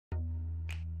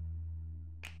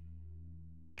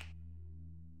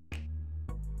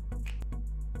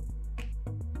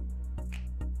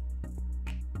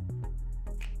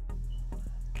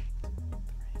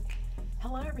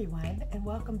Hello everyone, and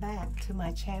welcome back to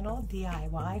my channel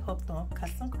DIY Hooked on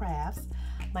Custom Crafts.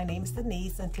 My name is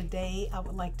Denise, and today I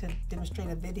would like to demonstrate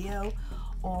a video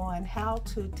on how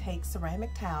to take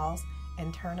ceramic towels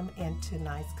and turn them into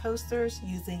nice coasters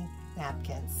using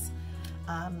napkins.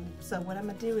 So what I'm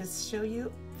going to do is show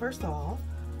you first off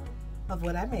of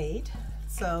what I made.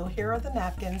 So here are the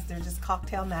napkins. They're just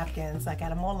cocktail napkins. I got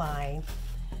them online.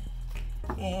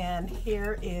 And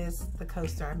here is the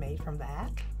coaster I made from that.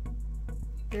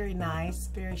 Very nice,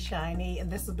 very shiny, and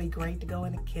this will be great to go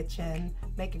in the kitchen,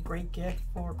 make a great gift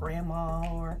for grandma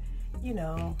or, you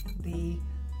know, the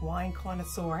wine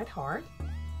connoisseur at heart.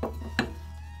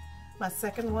 My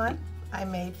second one I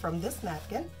made from this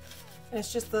napkin, and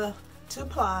it's just a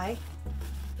 2-ply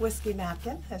whiskey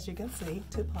napkin, as you can see,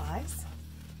 2 plies.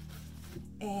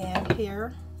 And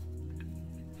here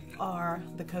are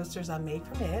the coasters I made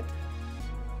from it.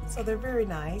 So they're very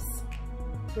nice,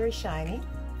 very shiny.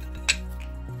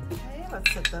 Okay,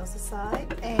 let's set those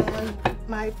aside. And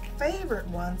my favorite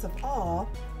ones of all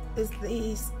is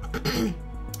these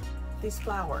these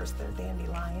flowers. They're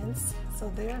dandelions,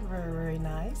 so they're very, very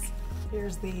nice.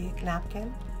 Here's the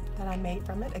napkin that I made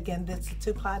from it. Again, this is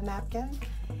a 2-ply napkin.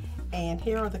 And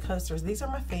here are the coasters. These are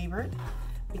my favorite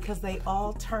because they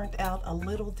all turned out a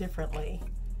little differently.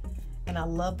 And I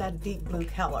love that deep blue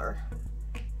color.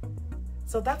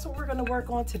 So that's what we're going to work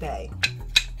on today.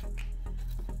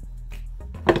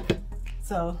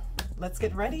 So let's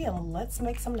get ready and let's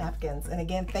make some napkins. And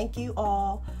again, thank you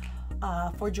all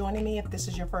for joining me if this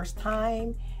is your first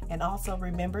time. And also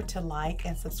remember to like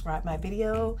and subscribe my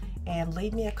video and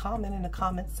leave me a comment in the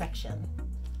comment section.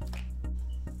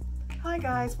 Hi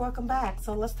guys, welcome back.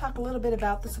 So let's talk a little bit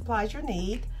about the supplies you'll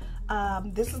need.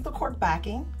 This is the cork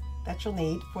backing that you'll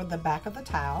need for the back of the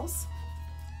towels.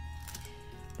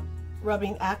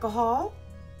 Rubbing alcohol,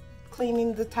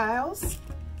 cleaning the towels.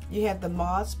 You have the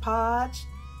Mod Podge.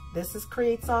 This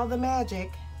creates all the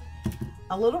magic.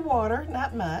 A little water,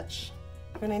 not much.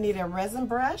 You're gonna need a resin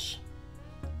brush.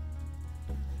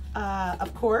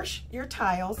 Of course, your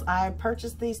tiles. I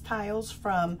purchased these tiles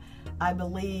from, I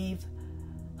believe,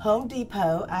 Home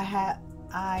Depot.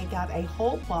 I got a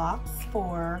whole box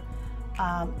for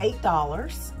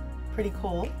 $8. Pretty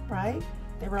cool, right?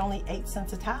 They were only 8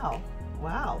 cents a towel.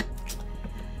 Wow.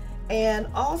 And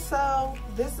also,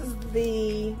 this is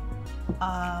the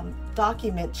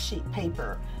document sheet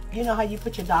paper. You know how you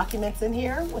put your documents in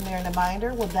here when they're in a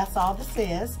binder? Well, that's all this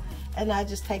is. And I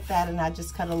just take that and I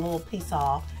just cut a little piece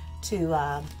off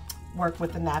to work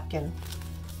with the napkin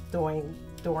during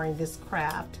this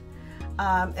craft.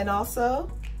 And also,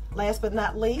 last but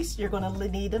not least, you're going to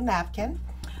need a napkin.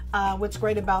 What's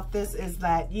great about this is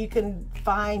that you can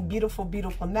find beautiful,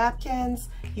 beautiful napkins.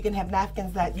 You can have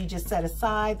napkins that you just set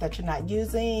aside that you're not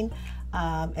using.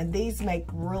 And these make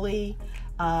really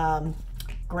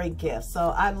great gifts.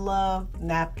 So I love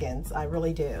napkins, I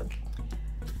really do.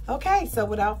 Okay, so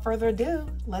without further ado,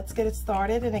 let's get it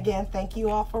started. And again, thank you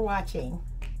all for watching.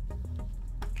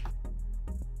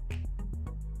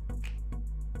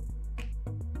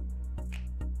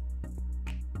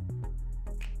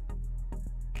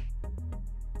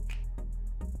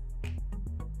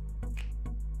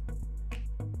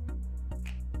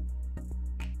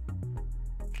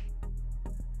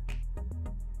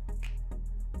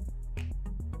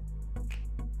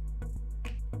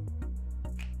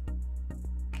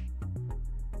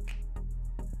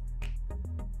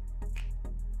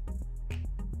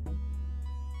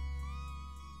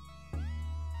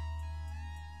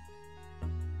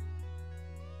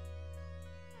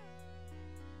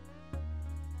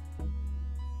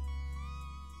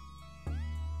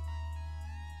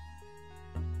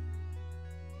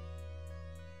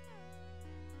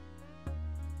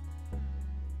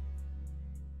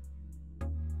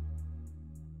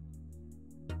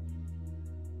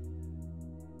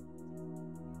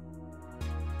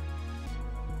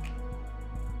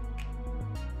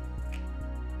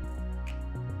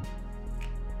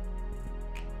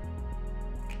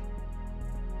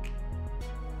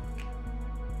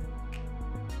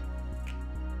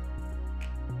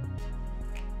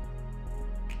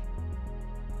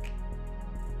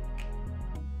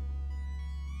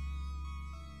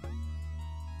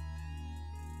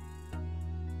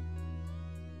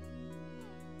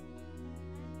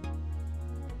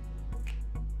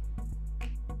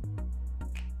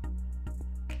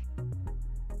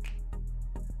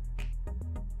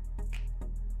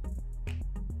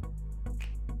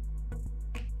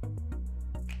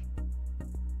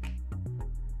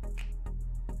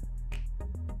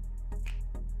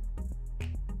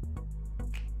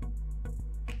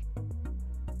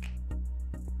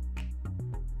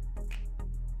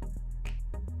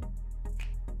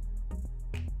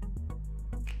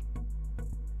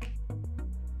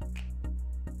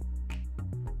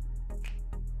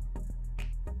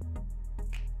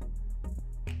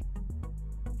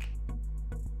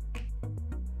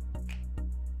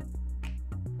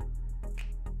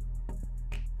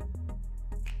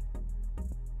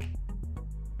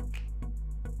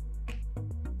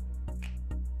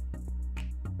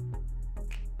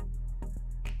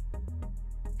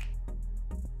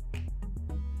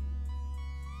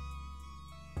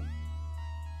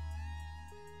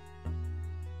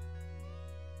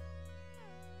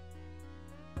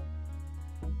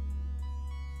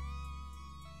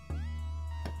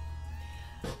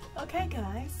 Okay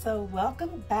guys, so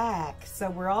welcome back. So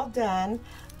we're all done.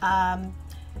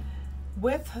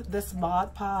 With this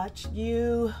Mod Podge,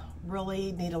 you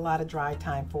really need a lot of dry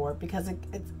time for it because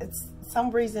it's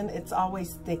some reason it's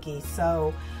always sticky.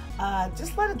 So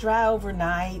just let it dry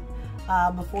overnight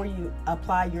before you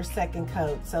apply your second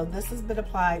coat. So this has been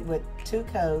applied with 2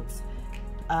 coats,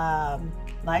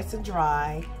 nice and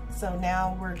dry. So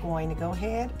now we're going to go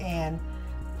ahead and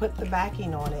put the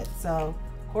backing on it. So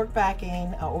cork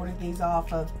backing, I ordered these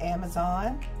off of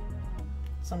Amazon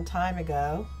some time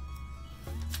ago.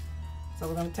 So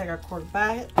we're going to take our cork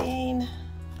backing,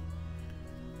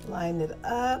 line it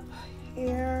up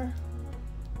here.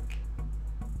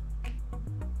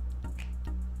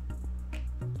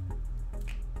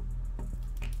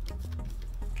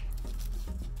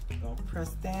 Don't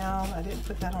press down. I didn't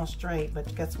put that on straight,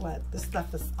 but guess what? This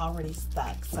stuff is already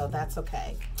stuck, so that's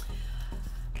okay.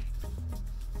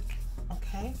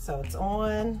 Okay, so it's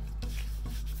on.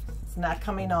 It's not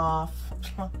coming off.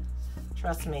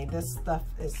 Trust me, this stuff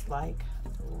is like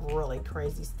really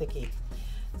crazy sticky.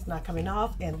 It's not coming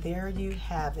off, and there you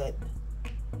have it.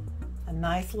 A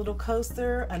nice little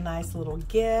coaster, a nice little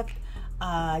gift.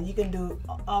 You can do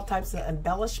all types of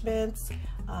embellishments.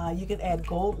 You can add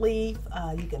gold leaf.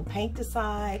 You can paint the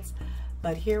sides.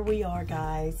 But here we are,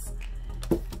 guys.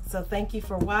 So thank you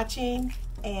for watching,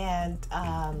 and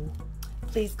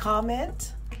please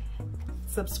comment,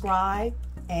 subscribe,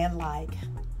 and like.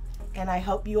 And I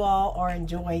hope you all are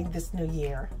enjoying this new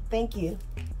year. Thank you.